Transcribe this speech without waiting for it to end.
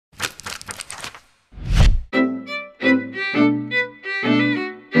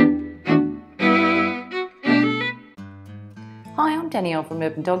Danielle from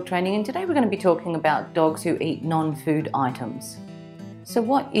Urban Dog Training, and today we're going to be talking about dogs who eat non-food items. So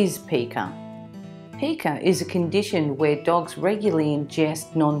what is pica? Pica is a condition where dogs regularly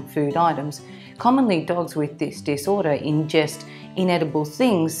ingest non-food items. Commonly, dogs with this disorder ingest inedible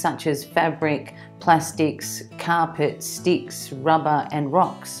things such as fabric, plastics, carpet, sticks, rubber and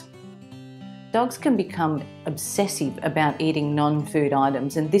rocks. Dogs can become obsessive about eating non-food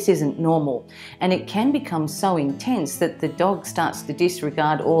items, and this isn't normal, and it can become so intense that the dog starts to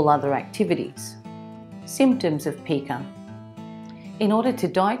disregard all other activities. Symptoms of pica. In order to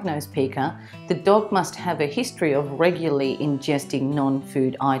diagnose pica, the dog must have a history of regularly ingesting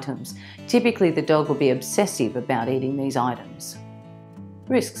non-food items. Typically, the dog will be obsessive about eating these items.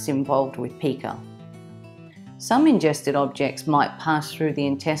 Risks involved with pica. Some ingested objects might pass through the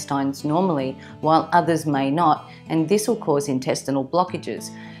intestines normally, while others may not, and this will cause intestinal blockages.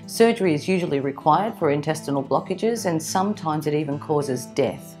 Surgery is usually required for intestinal blockages, and sometimes it even causes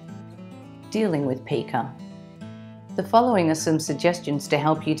death. Dealing with pica. The following are some suggestions to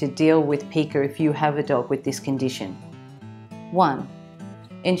help you to deal with pica if you have a dog with this condition. 1.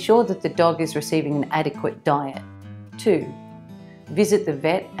 Ensure that the dog is receiving an adequate diet. 2. Visit the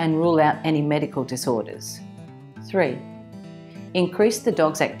vet and rule out any medical disorders. 3. Increase the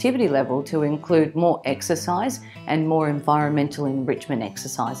dog's activity level to include more exercise and more environmental enrichment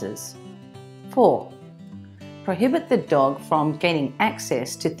exercises. 4. Prohibit the dog from gaining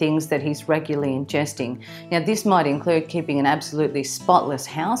access to things that he's regularly ingesting. Now, this might include keeping an absolutely spotless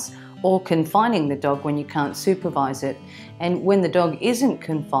house or confining the dog when you can't supervise it. And when the dog isn't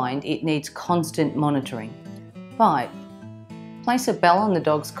confined, it needs constant monitoring. 5. Place a bell on the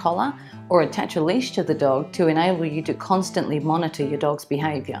dog's collar or attach a leash to the dog to enable you to constantly monitor your dog's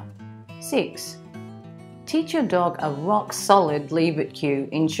behaviour. 6. Teach your dog a rock-solid leave-it cue,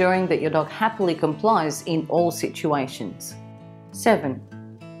 ensuring that your dog happily complies in all situations. 7.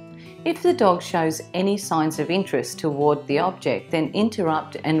 If the dog shows any signs of interest toward the object, then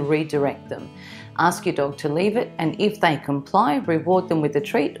interrupt and redirect them. Ask your dog to leave it, and if they comply, reward them with a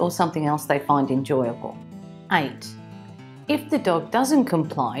treat or something else they find enjoyable. 8. If the dog doesn't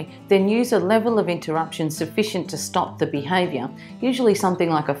comply, then use a level of interruption sufficient to stop the behaviour, usually something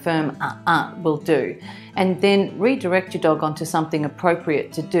like a firm will do, and then redirect your dog onto something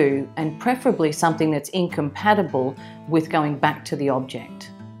appropriate to do, and preferably something that's incompatible with going back to the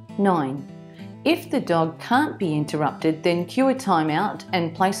object. 9. If the dog can't be interrupted, then cue a timeout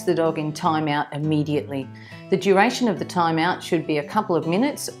and place the dog in timeout immediately. The duration of the timeout should be a couple of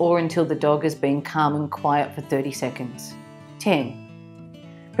minutes or until the dog has been calm and quiet for 30 seconds. 10.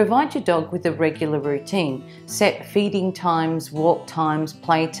 Provide your dog with a regular routine. Set feeding times, walk times,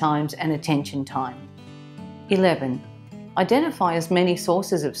 play times and attention time. 11. Identify as many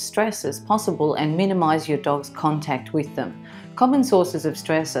sources of stress as possible and minimise your dog's contact with them. Common sources of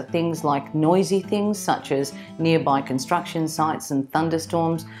stress are things like noisy things such as nearby construction sites and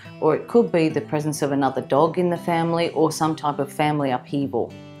thunderstorms, or it could be the presence of another dog in the family or some type of family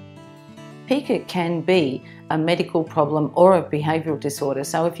upheaval. Pica can be a medical problem or a behavioural disorder,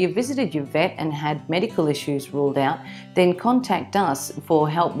 so if you visited your vet and had medical issues ruled out, then contact us for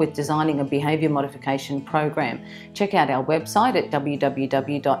help with designing a behaviour modification program. Check out our website at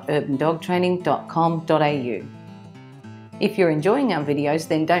www.urbandogtraining.com.au. If you're enjoying our videos,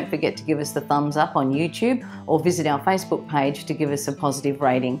 then don't forget to give us the thumbs up on YouTube or visit our Facebook page to give us a positive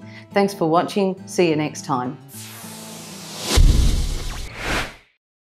rating. Thanks for watching. See you next time.